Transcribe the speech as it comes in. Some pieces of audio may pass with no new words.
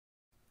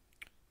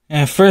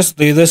And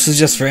firstly, this is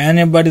just for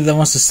anybody that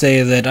wants to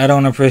say that I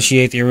don't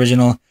appreciate the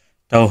original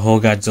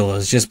Toho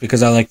Godzillas, just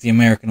because I like the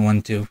American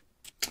one too.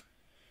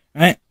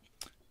 Right?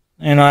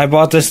 You know, I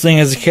bought this thing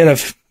as a kid,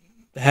 I've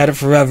had it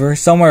forever.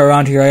 Somewhere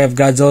around here I have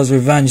Godzilla's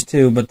Revenge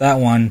too, but that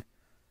one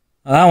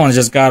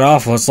just got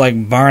awful. It's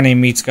like Barney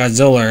meets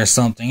Godzilla or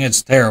something.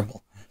 It's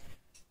terrible.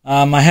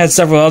 I had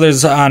several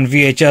others on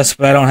VHS,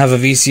 but I don't have a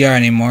VCR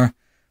anymore.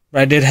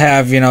 But I did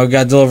have,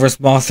 Godzilla vs.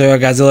 Mothra,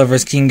 Godzilla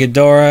vs. King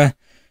Ghidorah,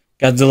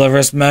 Godzilla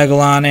vs.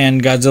 Megalon,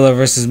 and Godzilla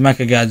vs.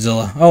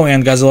 Mechagodzilla. Oh,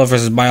 and Godzilla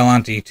vs.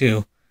 Biollante,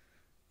 too.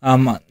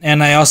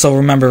 And I also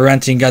remember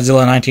renting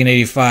Godzilla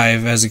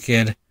 1985 as a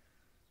kid.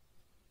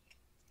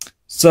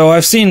 So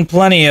I've seen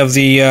plenty of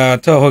the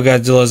Toho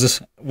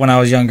Godzillas when I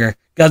was younger.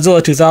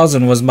 Godzilla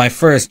 2000 was my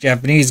first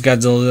Japanese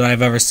Godzilla that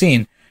I've ever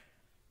seen.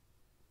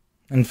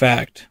 In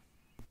fact.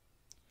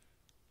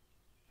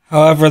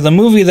 However, the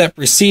movie that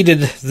preceded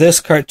this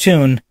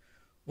cartoon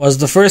was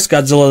the first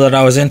Godzilla that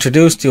I was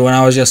introduced to when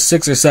I was just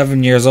 6 or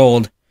 7 years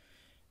old.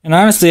 And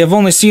honestly, I've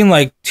only seen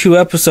like 2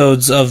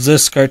 episodes of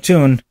this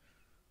cartoon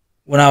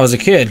when I was a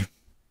kid.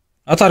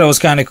 I thought it was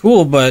kind of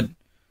cool, but,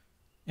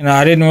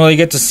 I didn't really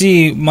get to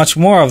see much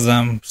more of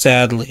them,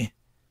 sadly.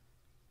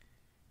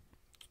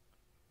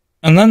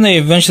 And then they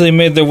eventually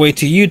made their way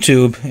to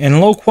YouTube in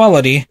low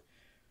quality,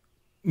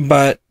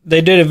 but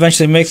they did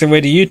eventually make their way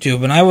to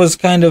YouTube, and I was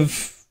kind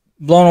of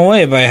blown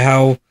away by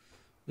how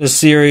this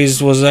series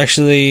was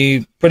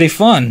actually pretty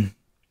fun.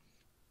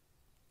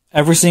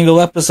 Every single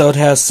episode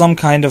has some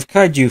kind of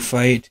kaiju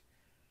fight,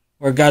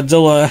 where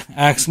Godzilla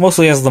acts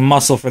mostly as the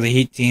muscle for the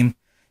Heat Team.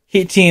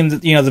 Heat Team,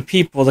 the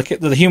people,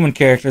 the human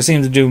characters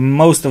seem to do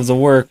most of the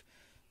work.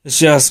 It's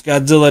just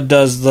Godzilla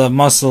does the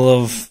muscle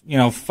of,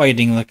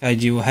 fighting the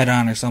kaiju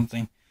head-on or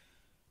something.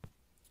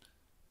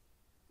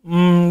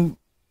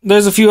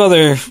 There's a few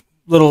other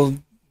little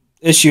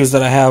issues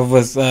that I have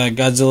with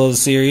Godzilla the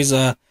series.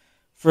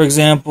 For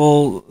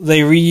example,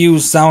 they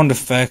reuse sound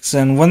effects,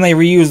 and when they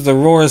reuse the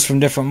roars from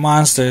different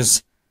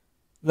monsters,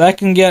 that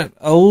can get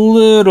a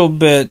little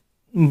bit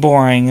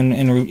boring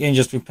and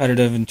just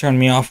repetitive and turn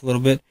me off a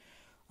little bit.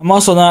 I'm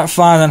also not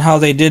fond on how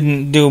they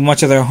didn't do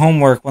much of their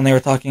homework when they were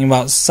talking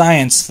about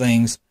science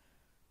things.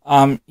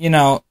 An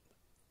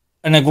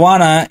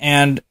iguana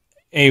and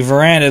a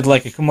varanid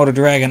like a Komodo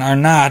dragon are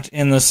not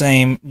in the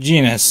same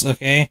genus,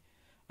 okay?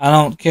 I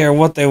don't care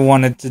what they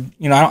wanted to,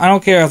 I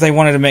don't care if they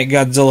wanted to make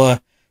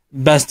Godzilla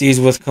besties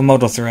with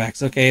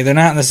Komodothorax, okay? They're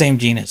not in the same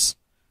genus.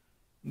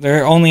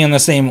 They're only in the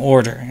same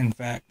order, in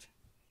fact.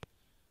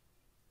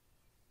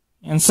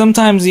 And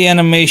sometimes the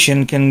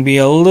animation can be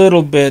a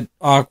little bit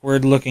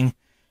awkward looking.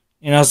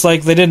 It's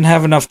like they didn't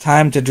have enough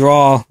time to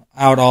draw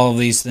out all of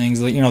these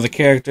things, the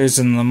characters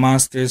and the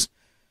monsters.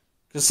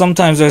 Because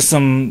sometimes there's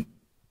some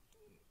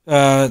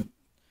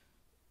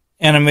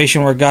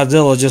animation where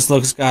Godzilla just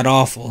looks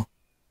god-awful.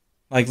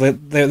 Like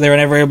they were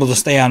never able to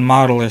stay on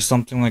model or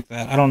something like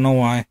that. I don't know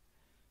why.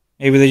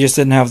 Maybe they just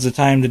didn't have the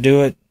time to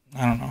do it.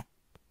 I don't know.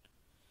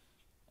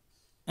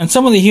 And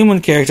some of the human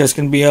characters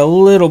can be a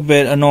little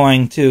bit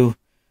annoying too.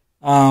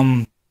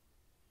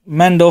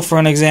 Mendel, for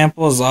an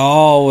example, is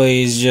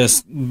always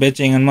just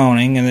bitching and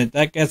moaning, and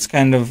that gets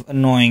kind of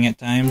annoying at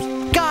times.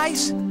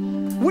 Guys,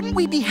 wouldn't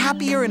we be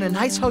happier in a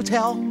nice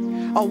hotel?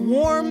 A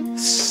warm,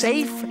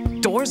 safe,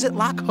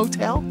 doors-that-lock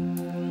hotel?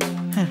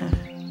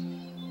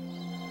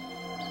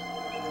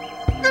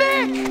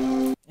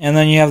 Nick! And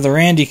then you have the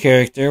Randy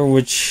character,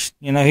 which,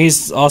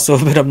 he's also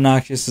a bit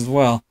obnoxious as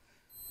well.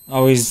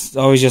 Always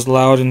just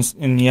loud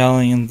and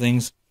yelling and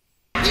things.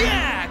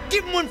 Yeah!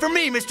 Give him one for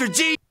me, Mr.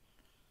 G!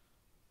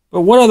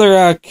 But what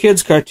other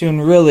kids'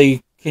 cartoon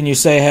really can you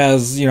say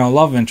has,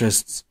 love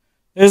interests?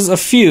 There's a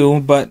few,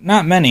 but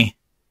not many.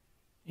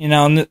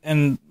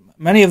 And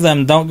many of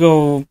them don't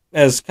go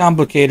as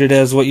complicated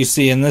as what you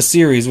see in this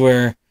series,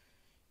 where,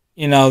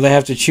 they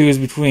have to choose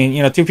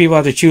between, 2 people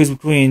have to choose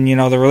between,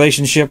 the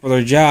relationship or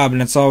their job,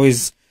 and it's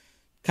always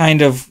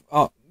kind of,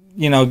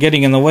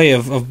 getting in the way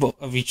of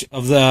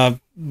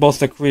both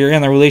the career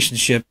and the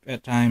relationship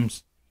at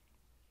times.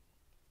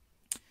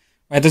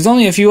 Right, there's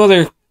only a few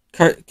other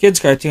kids'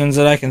 cartoons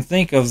that I can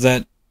think of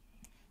that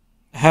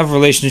have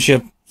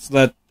relationships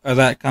that are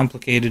that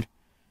complicated.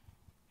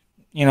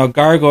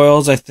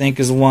 Gargoyles, I think,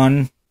 is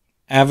one.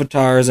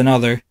 Avatar is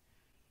another.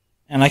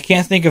 And I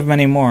can't think of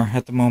many more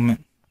at the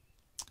moment.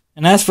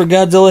 And as for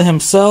Godzilla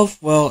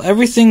himself, well,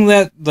 everything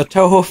that the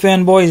Toho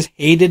fanboys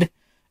hated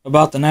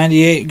about the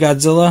 98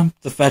 Godzilla,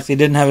 the fact he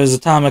didn't have his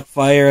atomic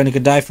fire and he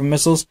could die from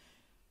missiles,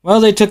 well,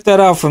 they took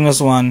that out from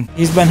this one.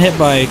 He's been hit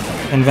by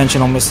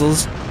conventional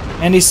missiles,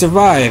 and he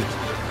survived.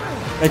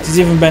 In fact, he's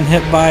even been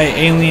hit by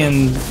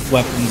alien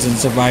weapons and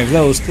survived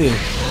those, too.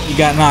 He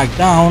got knocked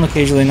down,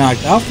 occasionally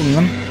knocked out from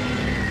them,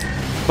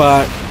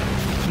 but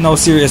no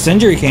serious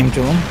injury came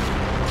to him.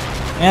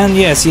 And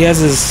yes, he has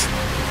his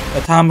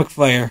atomic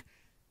fire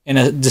in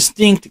a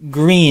distinct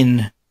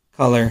green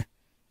color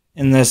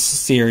in this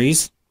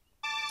series.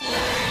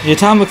 The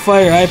atomic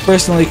fire I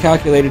personally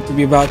calculated to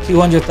be about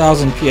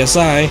 200,000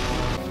 psi,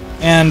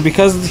 and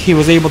because he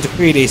was able to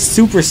create a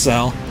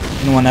supercell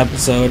in one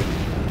episode,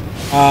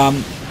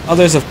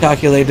 Others have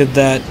calculated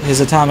that his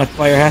atomic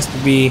fire has to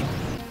be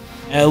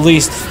at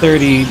least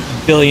 30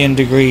 billion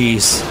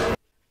degrees.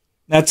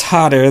 That's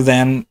hotter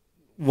than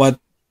what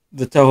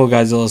the Toho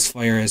Godzilla's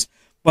fire is.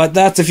 But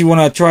that's if you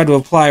want to try to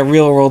apply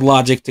real-world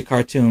logic to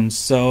cartoons.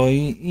 So,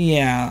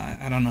 yeah,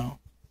 I don't know.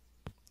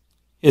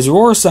 His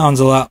roar sounds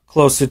a lot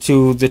closer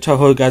to the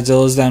Toho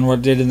Godzilla's than what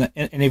it did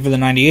in even the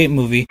 98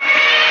 movie.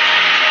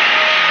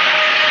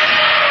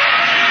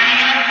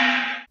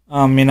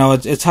 You know,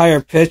 it's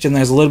higher pitch and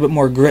there's a little bit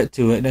more grit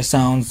to it. It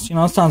sounds, you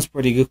know, it sounds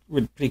pretty good,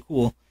 pretty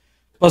cool.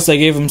 Plus, they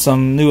gave him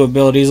some new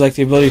abilities, like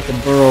the ability to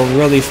burrow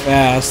really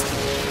fast.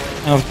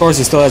 And of course,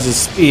 he still has his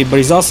speed, but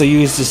he's also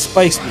used his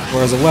spikes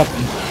before as a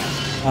weapon.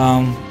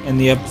 In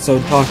the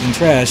episode Talking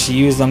Trash, he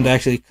used them to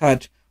actually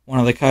cut one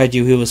of the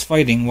kaiju he was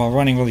fighting while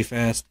running really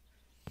fast.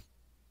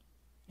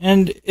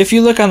 And if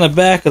you look on the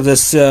back of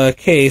this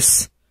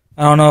case,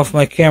 I don't know if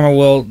my camera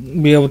will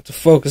be able to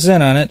focus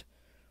in on it,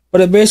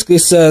 but it basically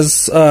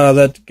says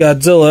that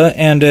Godzilla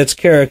and its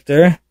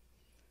character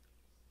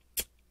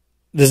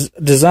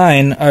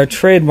design are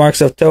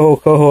trademarks of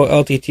Toho Koho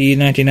LTT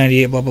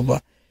 1998, blah blah blah.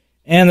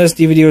 And this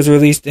DVD was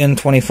released in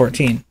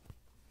 2014.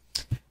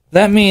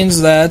 That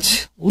means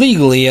that,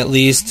 legally at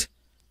least,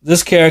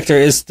 this character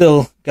is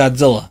still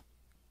Godzilla.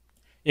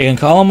 You can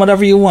call him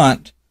whatever you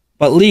want,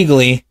 but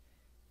legally,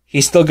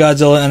 he's still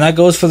Godzilla, and that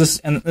goes for this.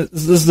 And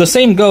the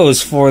same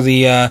goes for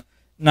the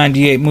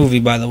 98 movie,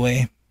 by the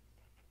way.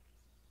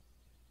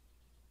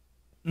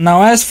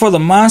 Now, as for the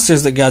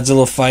monsters that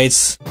Godzilla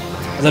fights,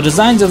 the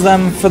designs of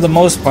them, for the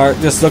most part,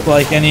 just look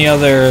like any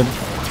other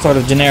sort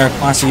of generic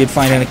monster you'd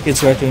find in a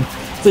kid's cartoon.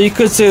 So you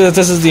could say that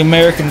this is the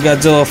American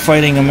Godzilla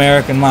fighting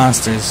American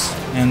monsters.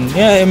 And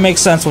yeah, it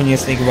makes sense when you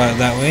think about it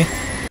that way.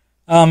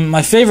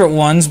 My favorite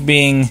ones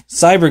being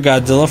Cyber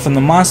Godzilla from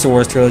the Monster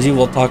Wars trilogy.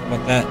 We'll talk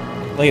about that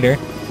later.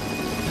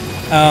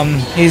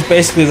 He's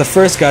basically the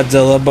first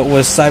Godzilla, but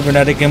with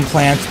cybernetic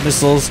implants,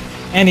 missiles,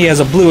 and he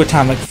has a blue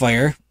atomic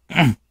fire.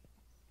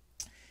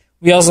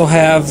 We also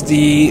have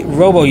the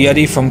Robo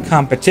Yeti from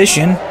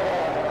Competition,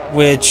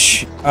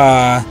 which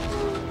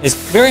is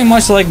very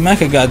much like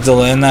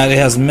Mechagodzilla in that it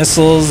has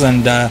missiles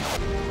and it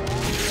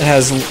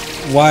has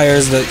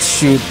wires that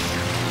shoot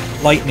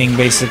lightning,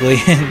 basically,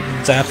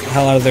 and zap the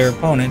hell out of their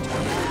opponent.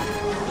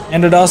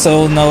 And it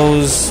also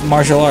knows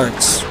martial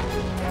arts,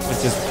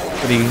 which is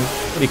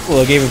pretty cool.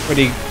 It gave a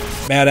pretty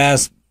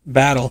badass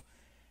battle.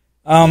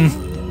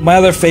 My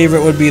other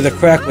favorite would be the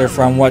Crackler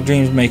from What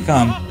Dreams May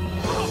Come.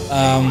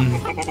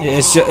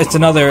 It's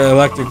another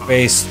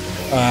electric-based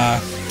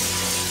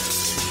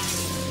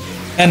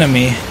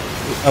enemy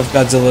of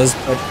Godzilla's,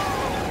 but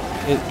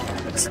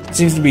it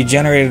seems to be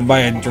generated by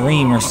a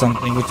dream or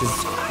something, which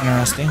is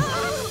interesting.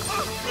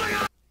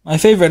 My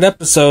favorite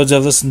episodes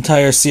of this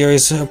entire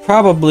series are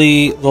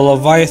probably the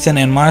Leviathan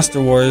and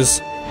Monster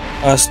Wars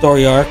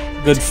story arc.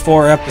 Good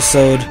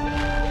 4-episode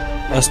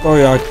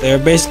story arc there.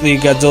 Basically,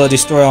 Godzilla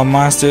destroy all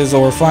monsters,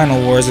 or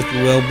Final Wars, if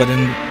you will, but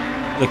in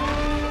the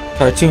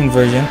cartoon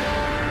version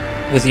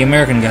with the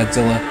American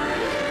Godzilla.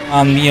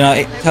 You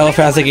know,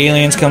 telepathic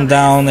aliens come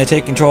down, they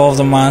take control of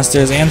the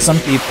monsters and some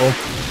people,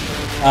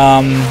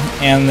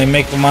 and they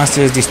make the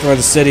monsters destroy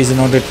the cities in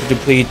order to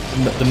deplete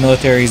the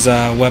military's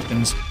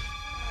weapons,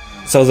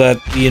 so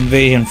that the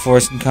invasion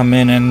force can come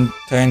in and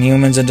turn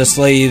humans into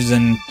slaves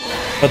and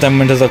put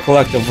them into the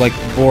collective, like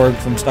the Borg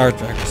from Star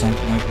Trek or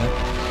something like that.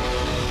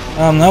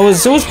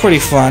 It was pretty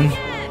fun.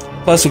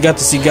 Plus, we got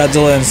to see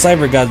Godzilla and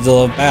Cyber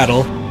Godzilla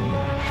battle,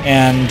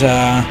 and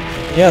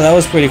yeah, that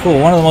was pretty cool.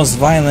 One of the most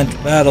violent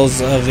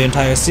battles of the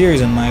entire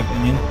series, in my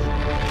opinion.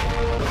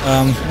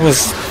 It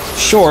was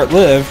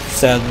short-lived,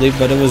 sadly,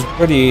 but it was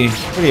pretty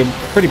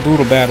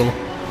brutal battle.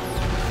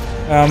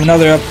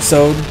 Another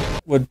episode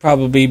would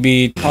probably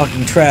be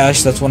Talking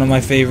Trash. That's one of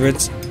my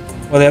favorites,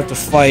 where they have to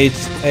fight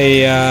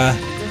a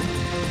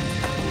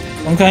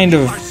some kind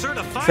of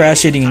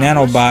trash-eating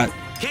nanobot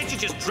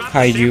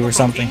kaiju or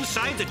something.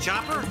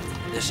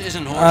 This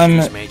isn't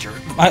horses, Major.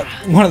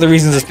 One of the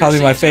reasons it's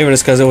probably my favorite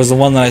is because it was the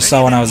one that I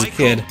saw when I was a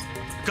kid,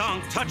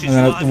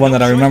 and the one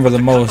that I remember the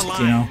most,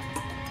 you know.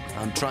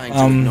 I'm trying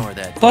to ignore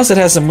that. Plus, it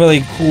has some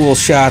really cool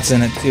shots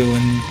in it too,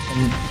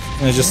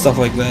 and just stuff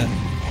like that.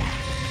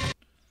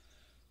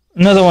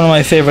 Another one of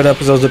my favorite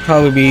episodes would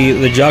probably be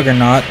the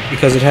Juggernaut,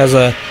 because it has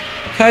a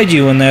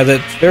kaiju in there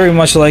that's very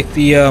much like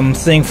the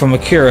thing from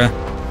Akira.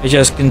 It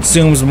just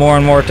consumes more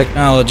and more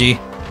technology,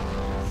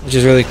 which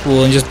is really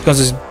cool, and just becomes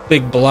this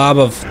big blob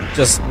of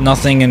just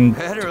nothing and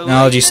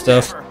technology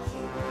stuff.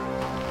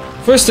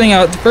 First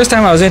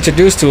time I was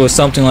introduced to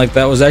something like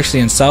that was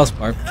actually in South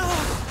Park.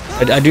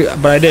 But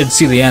I did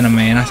see the anime,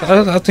 and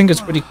I think it's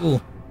pretty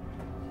cool.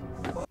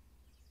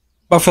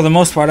 But for the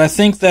most part, I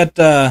think that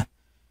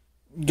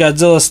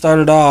Godzilla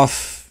started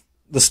off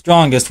the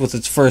strongest with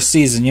its first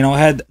season. You know, it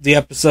had the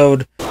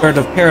episode Bird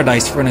of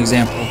Paradise, for an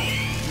example,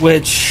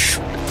 which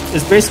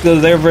is basically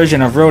their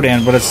version of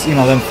Rodan, but it's, you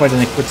know, them fighting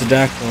the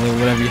Quetzalcoatl, or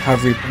whatever,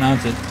 however you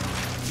pronounce it.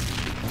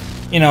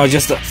 You know,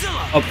 just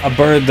a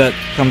bird that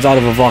comes out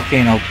of a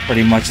volcano,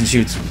 pretty much, and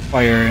shoots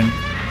fire, and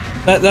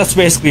that's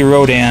basically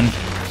Rodan.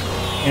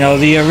 You know,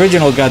 the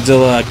original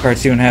Godzilla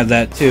cartoon had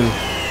that too.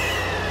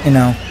 You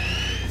know,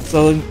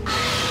 so,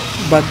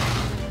 but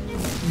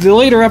the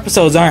later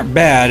episodes aren't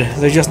bad.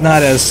 They're just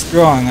not as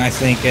strong, I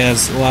think,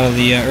 as a lot of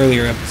the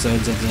earlier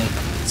episodes of the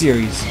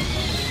series.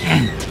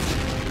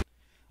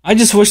 I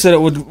just wish that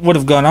it would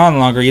have gone on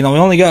longer. You know, we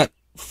only got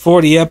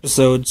 40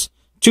 episodes.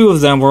 2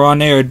 of them were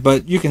unaired,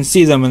 but you can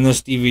see them in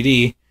this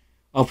DVD.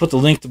 I'll put the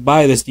link to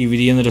buy this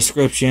DVD in the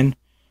description.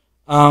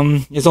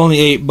 It's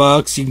only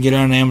 $8. You can get it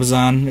on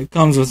Amazon. It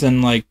comes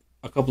within like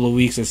a couple of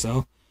weeks or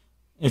so,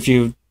 if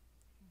you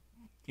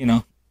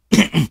know,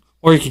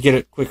 or you could get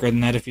it quicker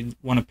than that if you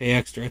want to pay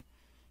extra.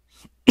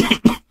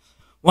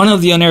 One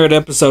of the unaired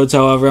episodes,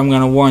 however, I'm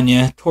going to warn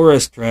you,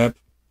 Tourist Trap.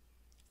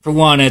 For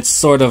one, it's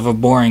sort of a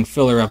boring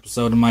filler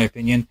episode in my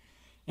opinion,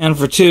 and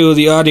for two,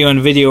 the audio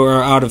and video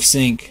are out of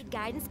sync.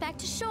 Guidance back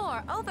to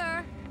shore.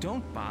 Over.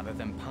 Don't bother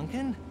them,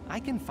 Pumpkin. I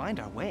can find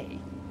our way.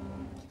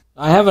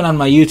 I have it on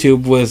my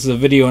YouTube with the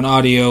video and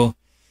audio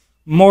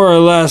more or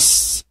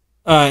less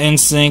in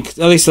sync,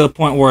 at least to the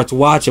point where it's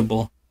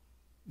watchable.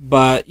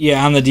 But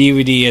yeah, on the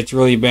DVD, it's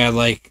really bad,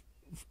 like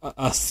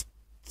a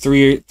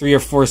 3 or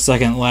 4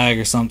 second lag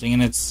or something,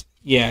 and it's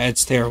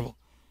terrible.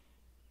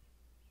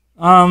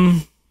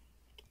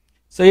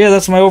 So yeah,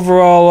 that's my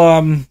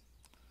overall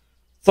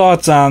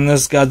thoughts on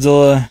this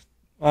Godzilla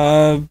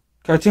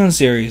cartoon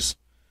series.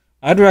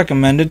 I'd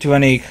recommend it to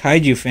any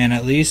kaiju fan,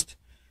 at least.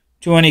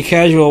 To any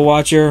casual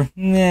watcher,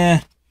 nah,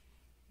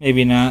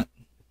 maybe not.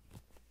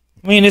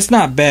 I mean, it's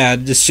not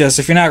bad. It's just,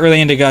 if you're not really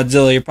into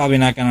Godzilla, you're probably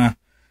not gonna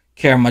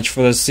care much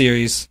for this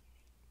series.